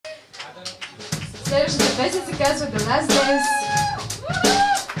Следващата песен се казва The Last Dance.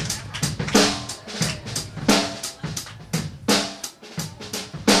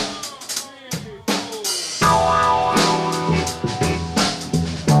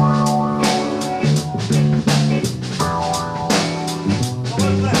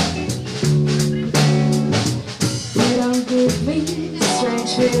 You don't give me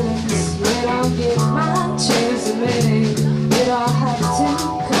strange feelings. You don't give my tears a meaning. You don't have to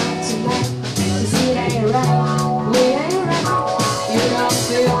come tonight, 'cause it ain't right, we ain't right. You don't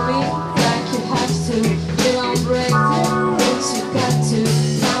feel me like you have to. You don't break the rules you got to.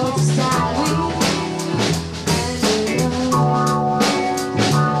 Now it's time we end it all.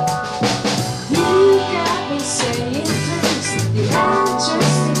 You got me saying things, the end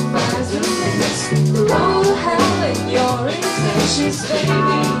justifies the means. The road to hell and your intentions,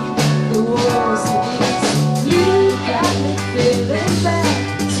 baby. The world's the beats. You got me feeling bad.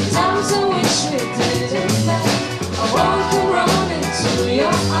 Sometimes I wish we didn't back. I won't come running to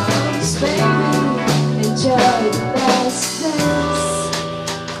your arms, baby. Enjoy the last dance.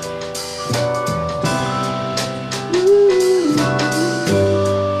 Ooh.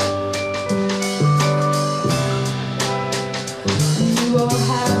 You won't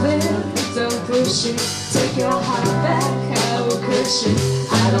have it, don't push it. Take your heart back, have a cushion.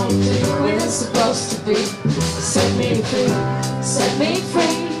 I don't think we're supposed to be. Set me free, set me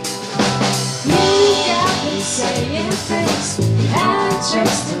free. You got me saying things, and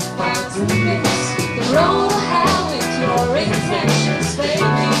justifies the mix. The road to hell with your intentions,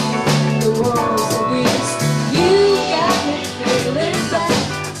 baby. The world's a beast. You got me feeling bad.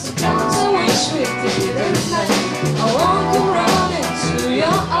 Sometimes I wish we didn't play. I won't go running to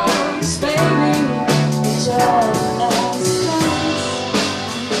your arms, baby. Enjoy the last dance.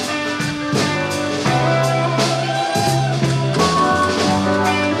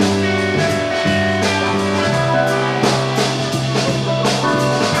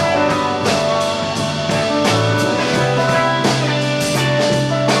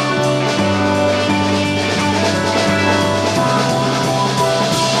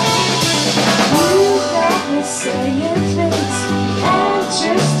 Saying things and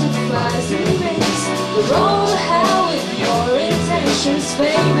justifies the means. The road to hell with your intentions,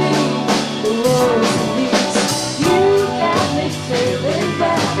 baby. The world's a beast. You got me feeling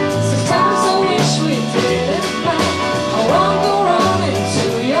bad. Sometimes I wish we didn't fight. I won't go running to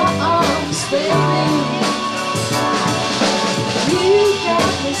your arms, baby. You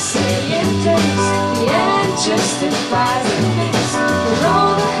got me saying things, the end justifies the means. The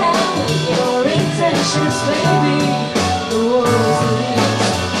road to hell with your intentions, baby.